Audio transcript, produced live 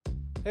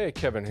Hey,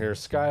 Kevin here,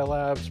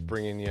 Skylabs,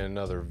 bringing you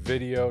another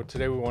video.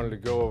 Today we wanted to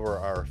go over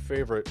our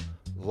favorite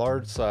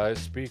large size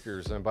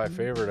speakers, and by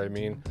favorite I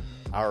mean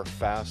our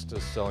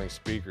fastest selling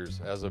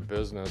speakers. As a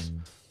business,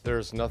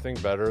 there's nothing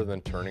better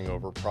than turning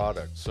over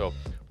products. So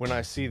when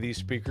I see these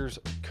speakers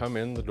come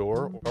in the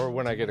door, or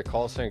when I get a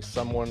call saying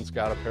someone's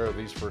got a pair of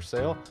these for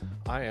sale,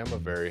 I am a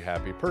very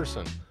happy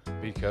person,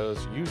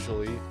 because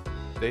usually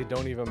they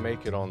don't even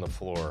make it on the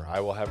floor. I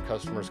will have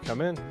customers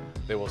come in,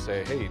 they will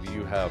say, hey, do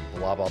you have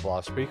blah, blah, blah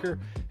speaker?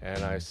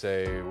 And I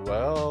say,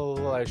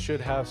 well, I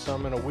should have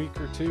some in a week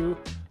or two.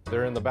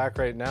 They're in the back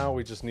right now,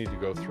 we just need to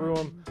go through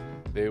them.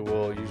 They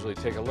will usually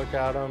take a look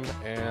at them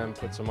and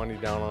put some money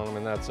down on them,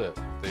 and that's it.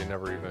 They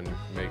never even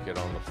make it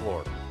on the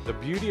floor. The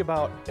beauty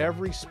about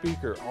every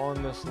speaker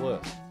on this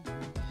list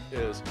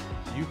is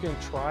you can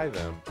try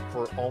them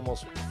for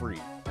almost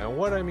free. And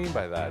what I mean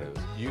by that is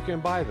you can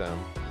buy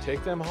them,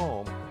 take them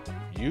home,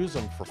 use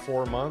them for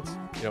 4 months,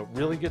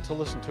 really get to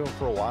listen to them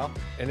for a while.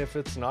 And if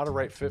it's not a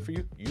right fit for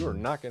you, you are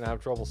not going to have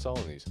trouble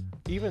selling these.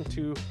 Even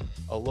to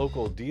a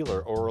local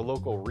dealer or a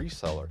local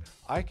reseller,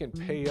 I can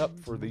pay up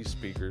for these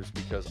speakers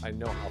because I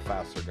know how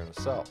fast they're going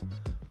to sell.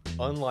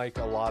 Unlike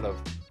a lot of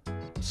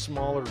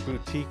smaller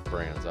boutique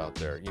brands out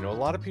there, a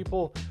lot of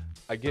people,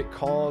 I get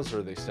calls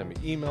or they send me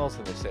emails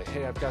and they say,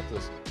 hey, I've got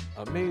this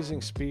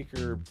amazing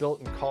speaker built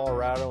in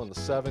Colorado in the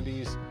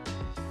 70s.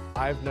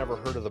 I've never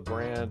heard of the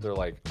brand. They're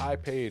like, I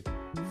paid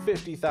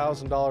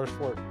 $50,000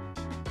 for it.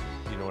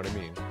 You know what I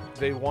mean?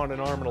 They want an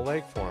arm and a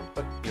leg for them,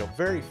 but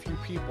very few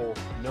people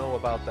know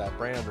about that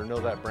brand or know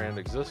that brand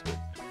existed.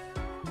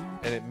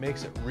 And it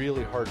makes it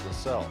really hard to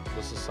sell.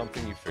 This is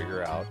something you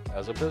figure out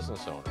as a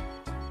business owner.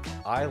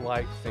 I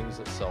like things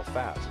that sell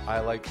fast. I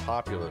like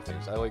popular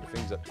things. I like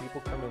things that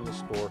people come in the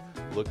store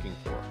looking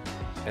for.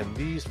 And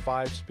these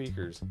 5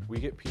 speakers, we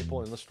get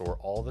people in the store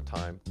all the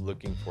time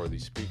looking for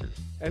these speakers.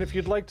 And if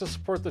you'd like to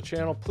support the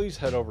channel, please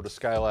head over to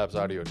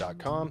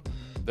skylabsaudio.com.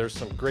 There's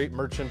some great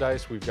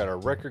merchandise. We've got our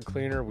record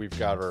cleaner, we've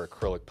got our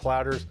acrylic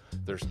platters,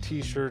 there's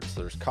t-shirts,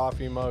 there's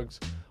coffee mugs,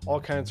 all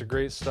kinds of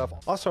great stuff.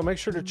 Also, make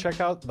sure to check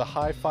out the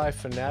Hi-Fi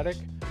Fanatic.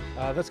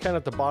 That's kind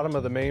of at the bottom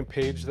of the main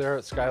page there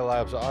at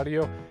Skylabs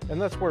Audio,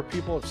 and that's where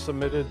people have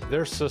submitted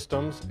their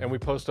systems, and we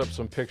post up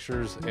some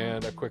pictures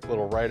and a quick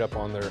little write-up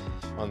on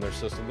their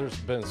system. There's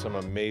been some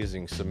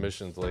amazing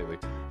submissions lately.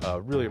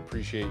 Really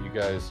appreciate you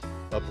guys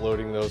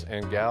uploading those,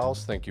 and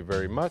gals, thank you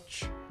very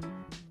much.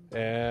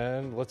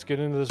 And let's get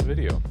into this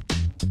video.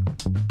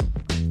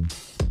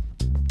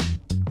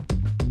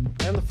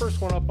 And the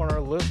first one up on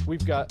our list,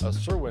 we've got a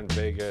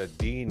Cerwin-Vega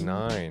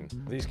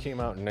D9. These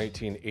came out in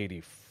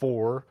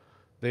 1984.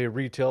 They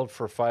retailed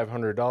for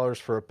 $500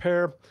 for a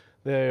pair.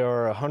 They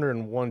are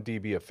 101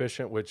 dB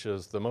efficient, which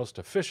is the most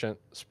efficient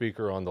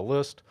speaker on the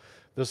list.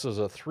 This is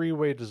a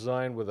 3-way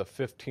design with a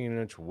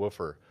 15-inch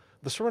woofer.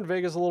 The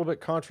Cerwin-Vega is a little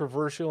bit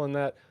controversial in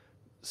that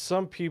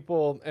some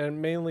people,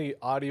 and mainly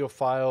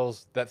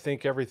audiophiles that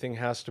think everything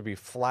has to be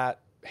flat,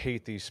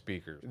 hate these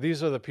speakers.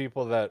 These are the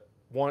people that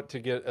want to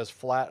get as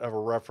flat of a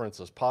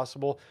reference as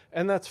possible,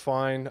 and that's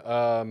fine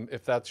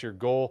if that's your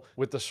goal.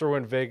 With the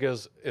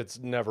Cerwin-Vegas, it's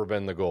never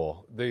been the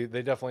goal. They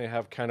definitely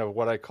have kind of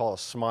what I call a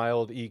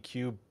smiled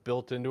EQ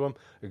built into them,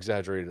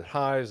 exaggerated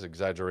highs,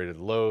 exaggerated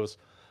lows.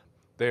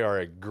 They are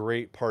a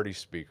great party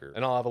speaker.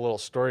 And I'll have a little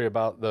story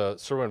about the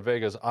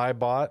Cerwin-Vegas I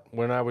bought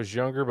when I was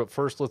younger, but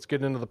first let's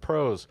get into the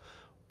pros.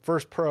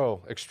 First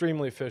pro,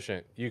 extremely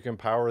efficient. You can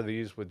power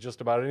these with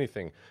just about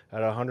anything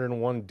at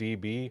 101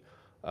 dB.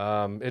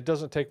 It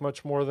doesn't take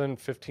much more than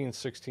 15,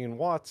 16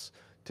 watts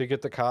to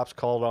get the cops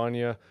called on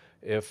you.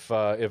 If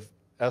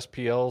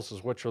SPLs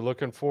is what you're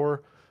looking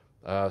for,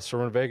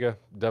 Cerwin-Vega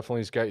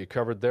definitely has got you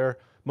covered there.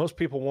 Most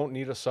people won't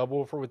need a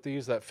subwoofer with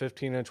these. That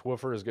 15-inch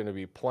woofer is going to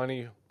be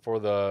plenty for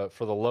the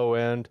low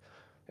end.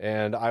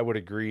 And I would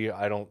agree,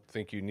 I don't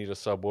think you need a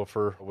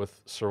subwoofer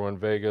with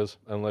Cerwin-Vegas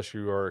unless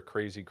you are a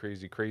crazy,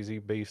 crazy, crazy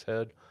bass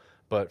head.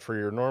 But for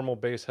your normal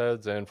bass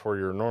heads and for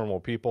your normal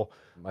people,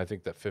 I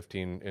think that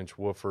 15-inch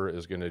woofer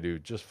is going to do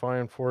just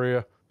fine for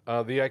you.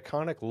 The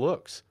iconic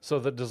looks. So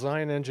the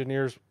design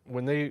engineers,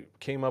 when they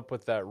came up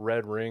with that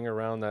red ring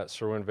around that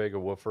Cerwin-Vega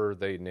woofer,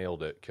 they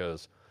nailed it,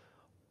 because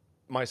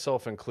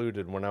myself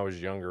included, when I was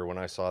younger, when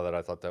I saw that,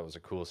 I thought that was the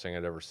coolest thing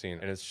I'd ever seen.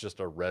 And it's just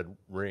a red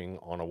ring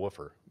on a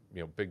woofer.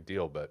 Big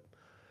deal. But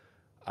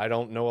I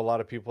don't know a lot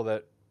of people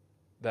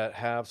that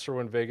have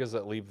Cerwin-Vegas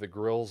that leave the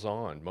grills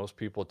on. Most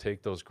people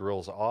take those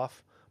grills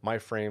off. My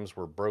frames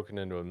were broken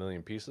into a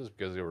million pieces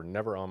because they were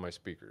never on my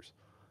speakers.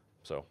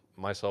 So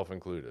myself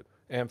included.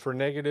 And for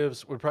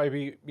negatives would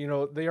probably be,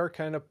 they are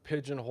kind of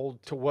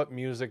pigeonholed to what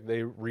music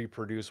they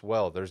reproduce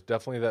well. There's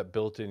definitely that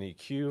built-in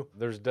EQ.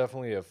 There's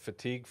definitely a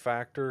fatigue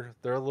factor.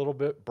 They're a little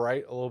bit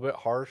bright, a little bit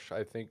harsh.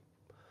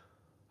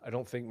 I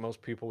don't think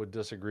most people would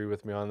disagree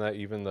with me on that,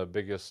 even the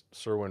biggest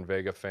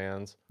Cerwin-Vega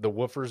fans. The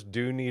woofers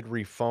do need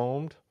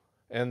refoamed,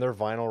 and their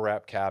vinyl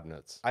wrap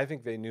cabinets. I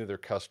think they knew their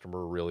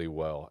customer really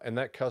well, and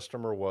that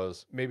customer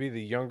was maybe the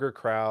younger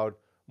crowd,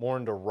 more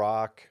into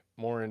rock,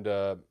 more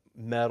into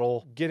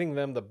metal. Getting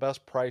them the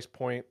best price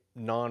point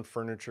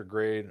non-furniture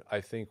grade,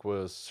 I think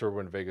was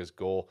Cerwin-Vega's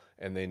goal,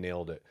 and they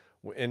nailed it.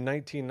 In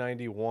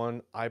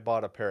 1991, I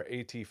bought a pair of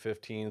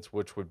AT-15s,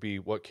 which would be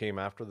what came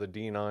after the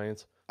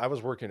D9s. I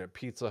was working at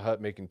Pizza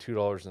Hut making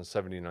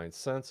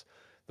 $2.79.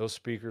 Those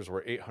speakers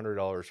were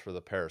 $800 for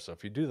the pair. So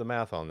if you do the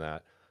math on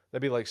that,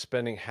 that'd be like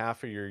spending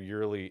half of your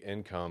yearly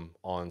income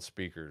on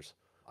speakers.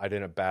 I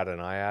didn't bat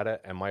an eye at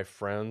it, and my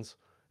friends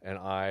and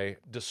I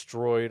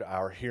destroyed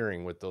our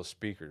hearing with those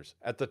speakers.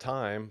 At the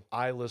time,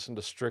 I listened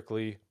to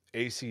strictly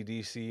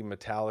AC/DC,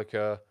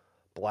 Metallica,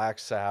 Black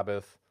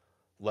Sabbath,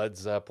 Led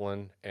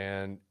Zeppelin,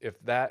 and if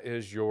that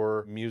is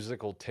your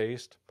musical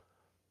taste,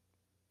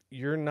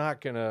 you're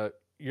not gonna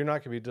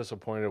be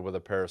disappointed with a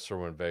pair of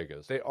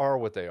Cerwin-Vegas. They are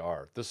what they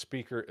are. The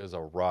speaker is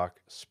a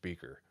rock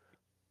speaker.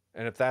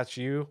 And if that's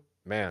you,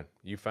 man,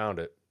 you found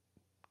it.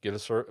 Get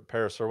a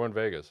pair of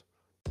Cerwin-Vegas.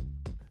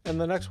 And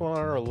the next one on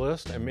our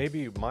list, and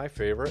maybe my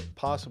favorite,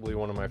 possibly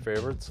one of my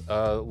favorites,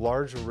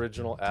 large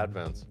original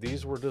Advents.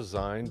 These were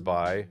designed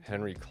by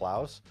Henry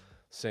Klaus,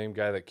 same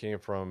guy that came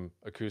from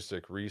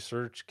Acoustic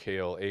Research,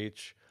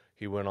 KLH.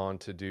 He went on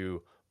to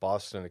do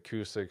Boston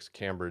Acoustics,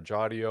 Cambridge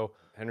Audio.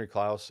 Henry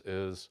Klaus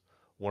is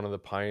one of the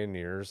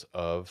pioneers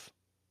of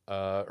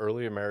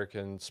early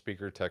American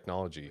speaker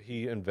technology.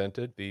 He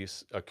invented the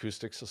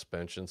acoustic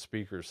suspension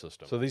speaker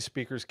system. So these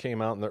speakers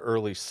came out in the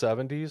early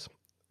 70s.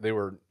 They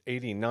were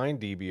 89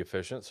 dB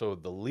efficient, so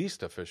the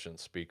least efficient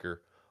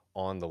speaker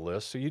on the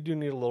list. So you do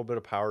need a little bit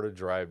of power to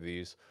drive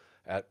these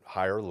at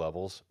higher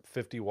levels.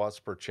 50 watts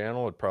per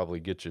channel would probably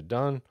get you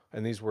done.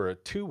 And these were a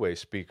two-way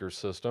speaker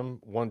system,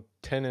 one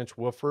 10-inch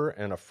woofer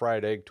and a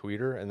fried egg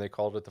tweeter, and they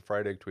called it the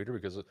fried egg tweeter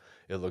because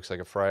it looks like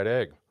a fried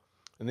egg.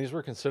 And these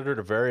were considered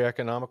a very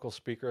economical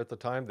speaker at the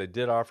time. They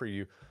did offer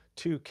you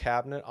two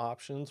cabinet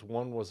options.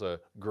 One was a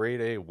grade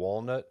A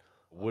walnut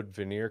wood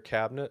veneer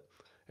cabinet,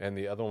 and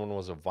the other one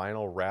was a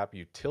vinyl wrap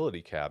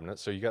utility cabinet.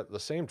 So you got the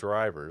same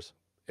drivers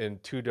in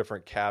two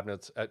different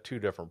cabinets at two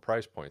different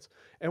price points.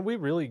 And we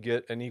really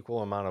get an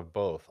equal amount of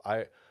both.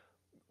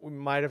 We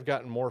might have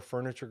gotten more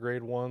furniture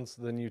grade ones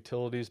than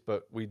utilities,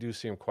 but we do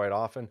see them quite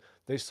often.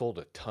 They sold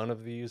a ton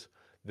of these.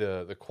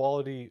 The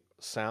quality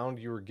sound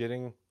you were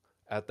getting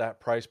at that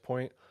price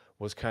point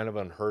was kind of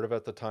unheard of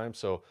at the time.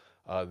 So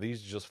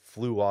these just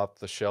flew off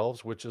the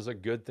shelves, which is a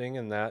good thing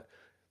in that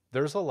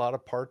there's a lot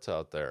of parts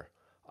out there.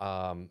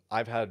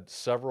 I've had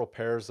several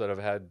pairs that have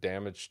had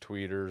damaged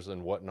tweeters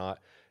and whatnot,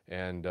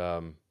 and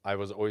I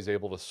was always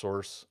able to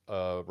source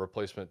a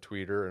replacement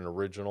tweeter, an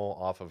original,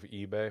 off of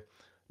eBay.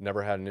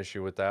 Never had an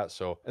issue with that.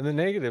 So, and the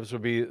negatives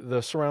would be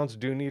the surrounds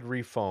do need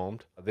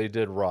refoamed. They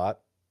did rot.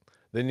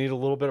 They need a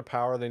little bit of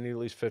power. They need at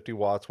least 50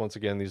 watts. Once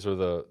again, these are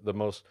the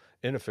most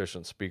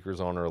inefficient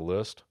speakers on our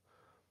list.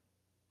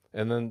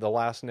 And then the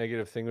last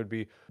negative thing would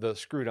be the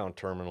screw down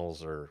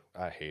terminals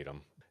I hate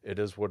them. It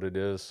is what it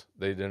is.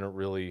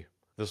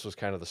 This was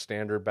kind of the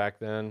standard back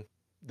then.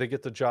 They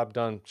get the job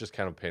done, just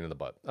kind of a pain in the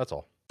butt. That's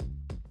all.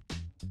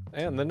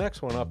 And the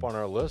next one up on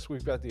our list,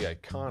 we've got the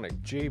iconic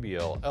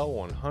JBL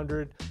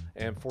L100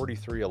 and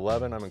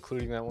 4311. I'm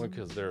including that one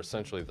because they're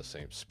essentially the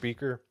same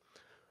speaker.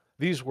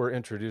 These were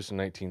introduced in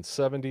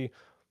 1970.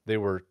 They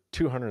were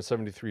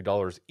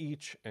 $273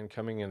 each and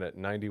coming in at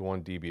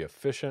 91 dB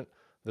efficient.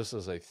 This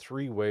is a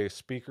three-way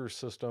speaker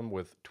system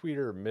with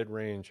tweeter,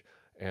 mid-range,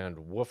 and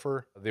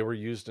woofer. They were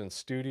used in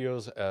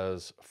studios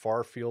as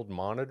far-field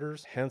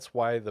monitors, hence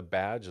why the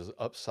badge is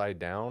upside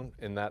down,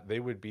 in that they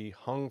would be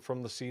hung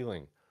from the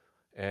ceiling,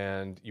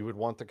 and you would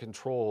want the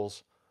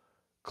controls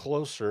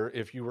closer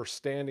if you were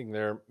standing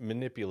there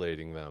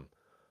manipulating them.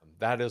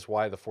 That is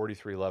why the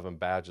 4311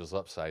 badge is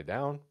upside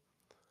down.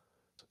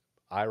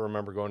 I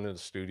remember going into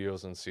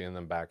studios and seeing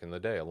them back in the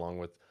day, along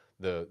with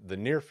the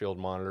near-field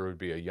monitor would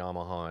be a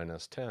Yamaha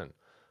NS10.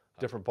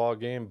 Different ball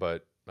game,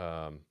 but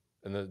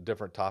and a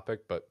different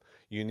topic, but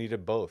you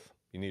needed both.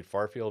 You need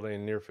far field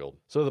and near field.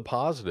 So the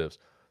positives,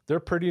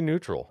 they're pretty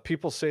neutral.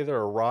 People say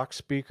they're a rock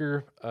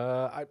speaker.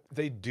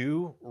 They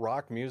do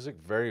rock music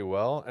very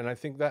well, and I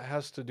think that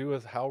has to do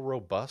with how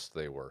robust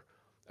they were.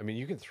 I mean,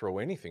 you can throw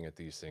anything at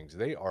these things.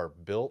 They are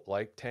built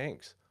like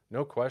tanks,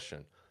 no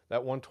question.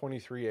 That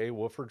 123A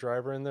woofer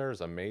driver in there is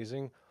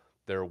amazing.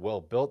 They're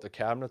well built. The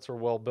cabinets are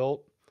well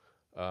built.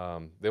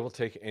 They will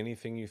take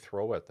anything you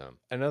throw at them.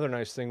 Another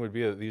nice thing would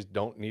be that these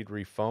don't need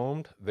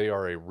refoamed. They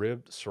are a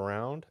ribbed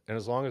surround, and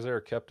as long as they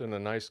are kept in a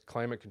nice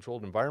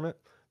climate-controlled environment,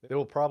 they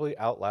will probably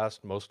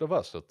outlast most of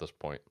us at this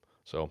point.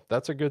 So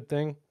that's a good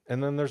thing.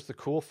 And then there's the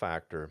cool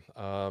factor.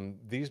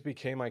 These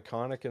became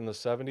iconic in the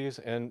 70s,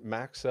 and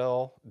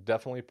Maxell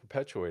definitely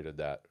perpetuated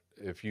that.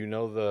 If you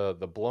know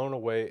the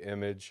blown-away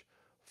image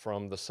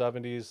from the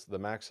 70s, the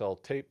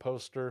Maxell tape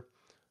poster,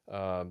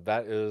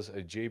 that is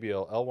a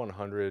JBL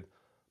L100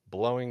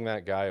 blowing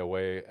that guy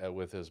away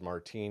with his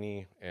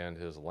martini and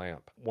his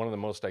lamp. One of the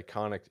most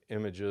iconic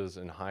images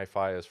in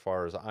hi-fi as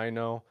far as I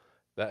know.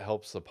 That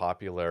helps the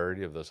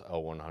popularity of this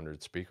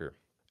L100 speaker.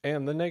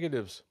 And the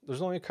negatives,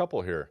 there's only a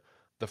couple here.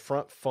 The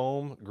front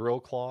foam grill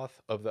cloth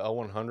of the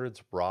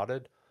L100's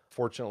rotted.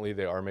 Fortunately,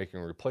 they are making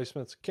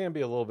replacements. Can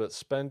be a little bit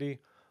spendy.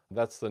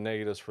 That's the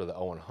negatives for the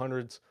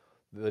L100s.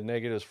 The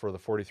negatives for the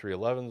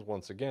 4311s,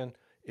 once again,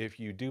 if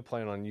you do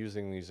plan on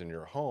using these in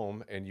your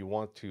home and you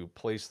want to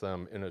place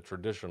them in a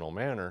traditional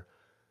manner,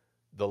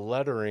 the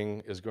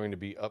lettering is going to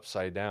be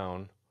upside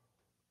down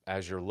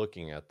as you're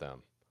looking at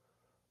them.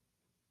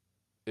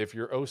 If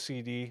you're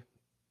OCD,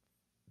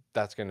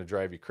 that's going to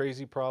drive you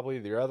crazy probably.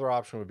 The other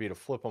option would be to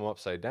flip them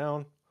upside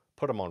down,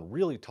 put them on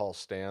really tall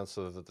stands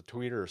so that the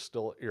tweeter is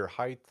still ear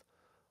height,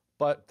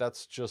 but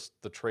that's just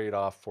the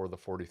trade-off for the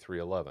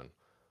 4311.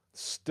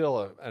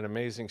 Still an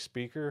amazing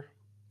speaker,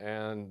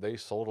 and they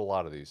sold a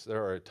lot of these.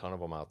 There are a ton of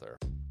them out there.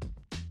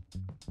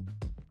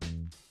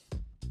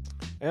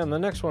 And the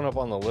next one up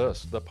on the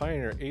list, the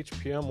Pioneer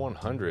HPM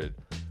 100.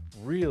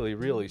 Really,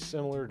 really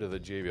similar to the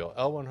JBL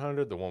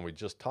L100, the one we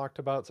just talked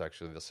about. It's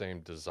actually the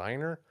same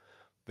designer.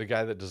 The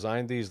guy that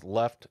designed these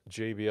left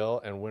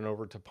JBL and went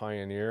over to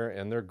Pioneer,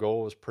 and their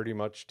goal was pretty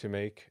much to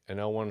make an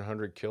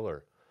L100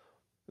 killer.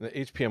 The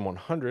HPM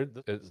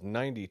 100 is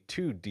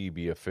 92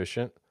 dB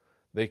efficient.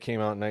 They came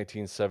out in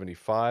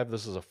 1975.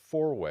 This is a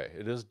four-way.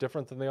 It is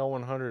different than the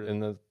L100.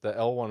 And the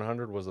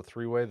L100 was a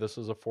three-way. This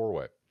is a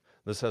four-way.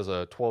 This has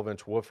a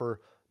 12-inch woofer,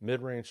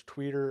 mid-range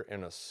tweeter,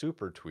 and a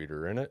super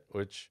tweeter in it,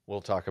 which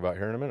we'll talk about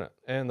here in a minute.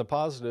 And the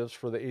positives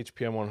for the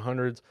HPM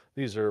 100s,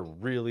 these are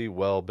really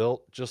well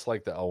built, just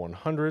like the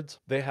L100s.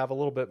 They have a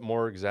little bit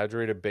more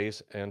exaggerated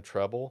bass and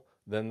treble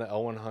than the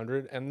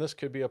L100, and this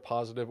could be a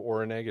positive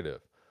or a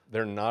negative.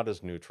 They're not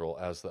as neutral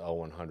as the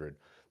L100.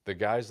 The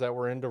guys that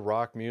were into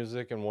rock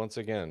music and once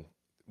again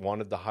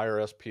wanted the higher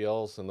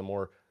SPLs and the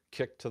more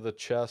kick to the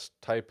chest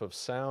type of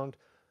sound,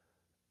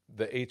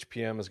 the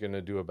HPM is going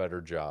to do a better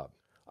job.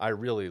 I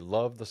really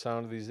love the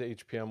sound of these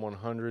HPM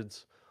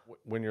 100s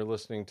when you're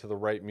listening to the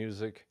right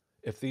music.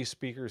 If these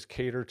speakers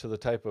cater to the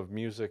type of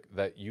music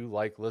that you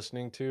like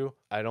listening to,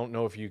 I don't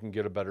know if you can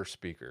get a better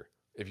speaker.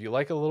 If you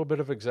like a little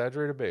bit of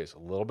exaggerated bass, a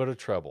little bit of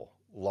treble,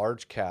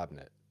 large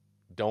cabinet,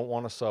 don't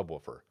want a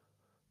subwoofer,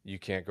 you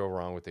can't go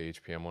wrong with the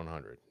HPM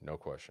 100, no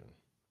question.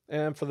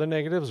 And for the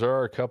negatives, there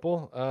are a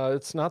couple.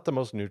 It's not the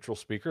most neutral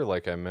speaker,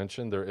 like I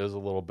mentioned. There is a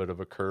little bit of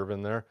a curve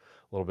in there,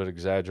 a little bit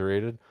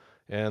exaggerated.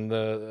 And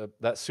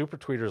that super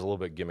tweeter is a little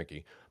bit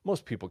gimmicky.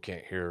 Most people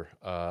can't hear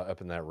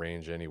up in that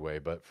range anyway,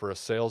 but for a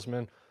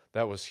salesman,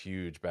 that was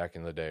huge back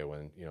in the day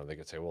when, they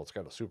could say, well, it's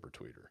got a super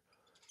tweeter.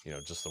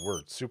 Just the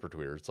word super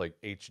tweeter. It's like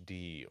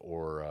HD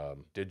or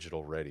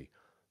digital ready.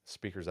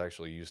 Speakers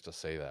actually used to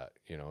say that.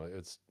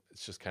 It's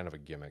just kind of a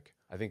gimmick.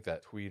 I think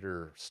that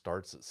tweeter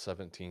starts at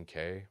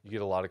 17K. You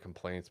get a lot of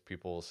complaints.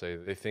 People will say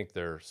they think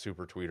their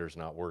super tweeter's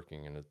not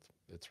working, and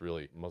it's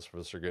really, most of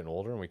us are getting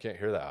older and we can't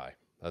hear that high.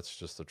 That's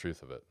just the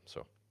truth of it.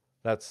 So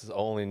that's the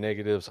only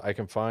negatives I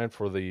can find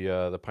for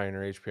the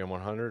Pioneer HPM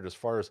 100. As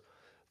far as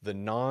the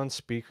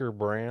non-speaker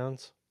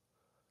brands,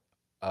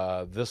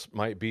 this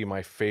might be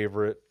my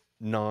favorite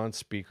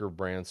non-speaker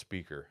brand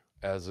speaker,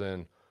 as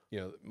in,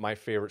 my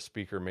favorite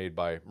speaker made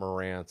by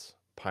Marantz,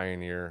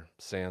 Pioneer,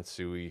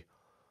 Sansui.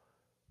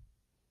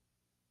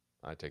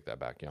 I take that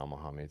back.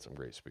 Yamaha made some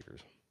great speakers.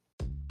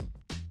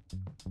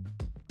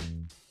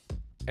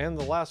 And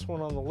the last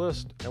one on the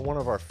list, and one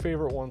of our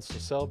favorite ones to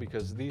sell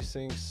because these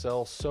things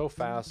sell so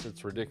fast,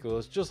 it's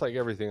ridiculous. Just like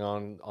everything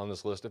on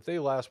this list, if they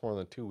last more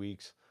than 2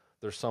 weeks,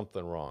 there's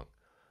something wrong.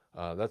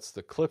 That's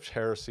the Klipsch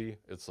Heresy.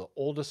 It's the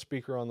oldest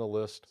speaker on the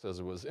list, as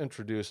it was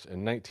introduced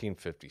in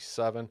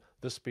 1957.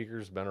 This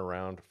speaker's been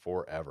around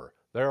forever.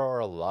 There are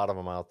a lot of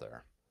them out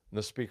there. And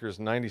this speaker is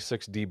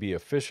 96 dB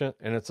efficient,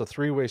 and it's a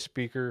three-way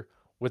speaker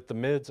with the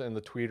mids and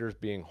the tweeters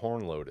being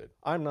horn loaded.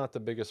 I'm not the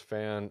biggest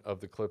fan of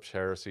the Klipsch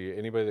Heresy.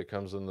 Anybody that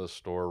comes in the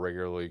store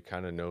regularly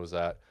kind of knows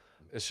that.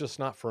 It's just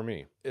not for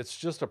me. It's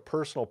just a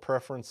personal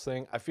preference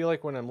thing. I feel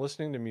like when I'm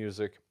listening to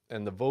music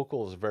and the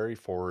vocal is very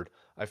forward,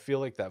 I feel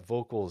like that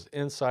vocal is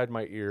inside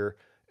my ear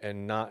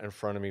and not in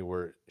front of me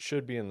where it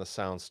should be in the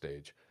sound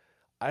stage.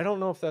 I don't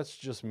know if that's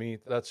just me.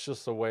 That's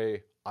just the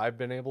way I've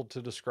been able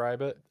to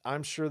describe it.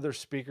 I'm sure there's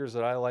speakers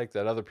that I like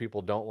that other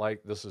people don't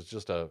like. This is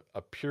just a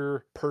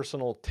pure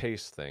personal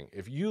taste thing.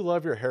 If you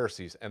love your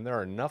Heresies, and there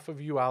are enough of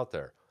you out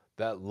there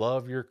that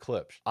love your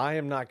Klipsch, I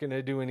am not going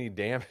to do any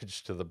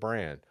damage to the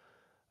brand.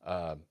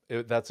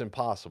 That's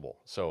impossible.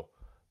 So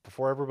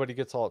before everybody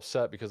gets all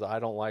upset because I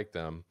don't like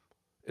them,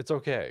 it's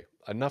okay.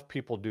 Enough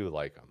people do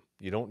like them.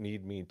 You don't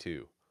need me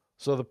to.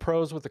 So the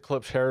pros with the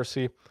Klipsch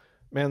Heresy,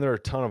 man, there are a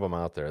ton of them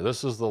out there.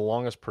 This is the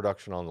longest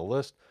production on the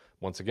list.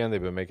 Once again,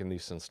 they've been making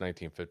these since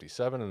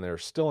 1957, and they're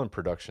still in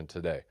production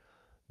today.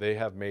 They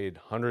have made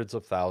hundreds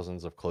of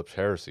thousands of Klipsch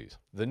Heresies.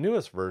 The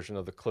newest version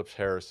of the Klipsch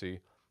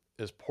Heresy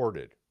is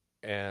ported,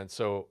 and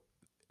so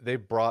they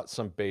brought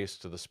some bass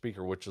to the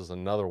speaker, which is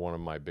another one of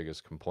my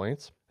biggest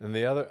complaints. And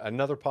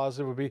another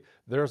positive would be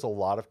there's a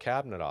lot of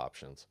cabinet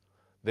options.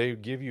 They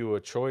give you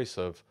a choice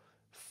of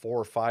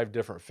 4 or 5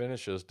 different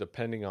finishes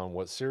depending on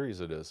what series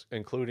it is,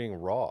 including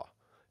raw.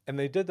 And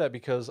they did that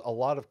because a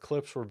lot of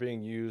Klipsch were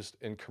being used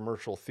in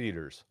commercial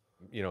theaters.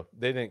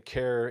 They didn't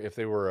care if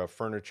they were a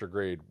furniture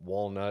grade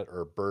walnut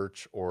or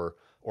birch or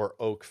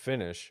oak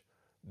finish.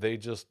 They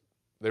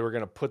were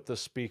going to put the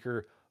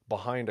speaker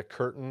behind a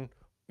curtain,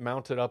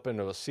 mount it up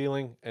into a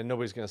ceiling and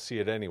nobody's going to see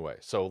it anyway.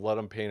 So let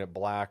them paint it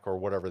black or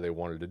whatever they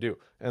wanted to do.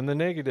 And the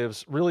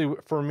negatives really,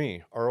 for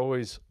me, are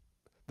always,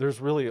 there's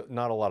really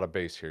not a lot of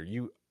bass here.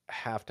 You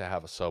have to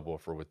have a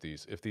subwoofer with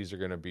these if these are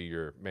going to be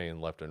your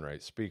main left and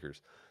right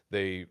speakers.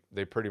 They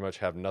pretty much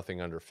have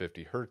nothing under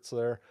 50 hertz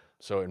there.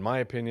 So in my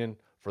opinion,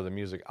 for the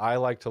music I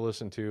like to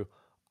listen to,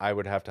 I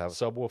would have to have a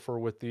subwoofer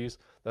with these.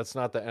 That's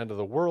not the end of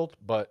the world,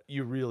 but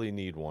you really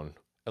need one.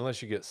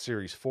 Unless you get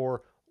Series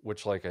 4,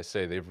 which, like I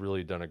say, they've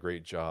really done a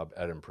great job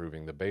at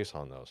improving the bass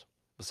on those.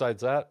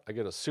 Besides that, I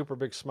get a super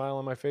big smile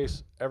on my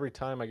face every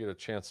time I get a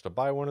chance to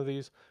buy one of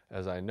these,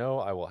 as I know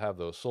I will have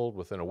those sold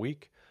within a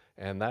week.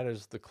 And that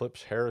is the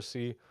Klipsch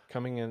Heresy,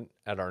 coming in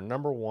at our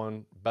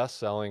 #1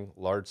 best-selling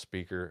large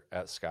speaker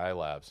at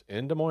Skylabs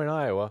in Des Moines,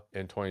 Iowa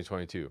in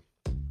 2022.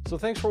 So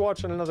thanks for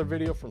watching another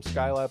video from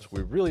Skylabs.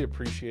 We really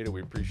appreciate it.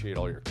 We appreciate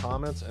all your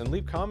comments, and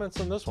leave comments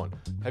on this one.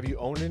 Have you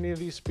owned any of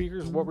these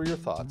speakers? What were your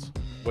thoughts?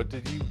 What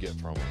did you get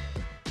from them?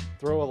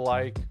 Throw a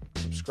like,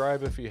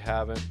 subscribe if you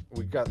haven't.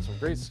 We've got some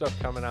great stuff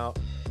coming out.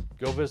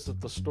 Go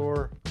visit the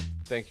store.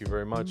 Thank you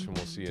very much, and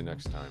we'll see you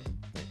next time.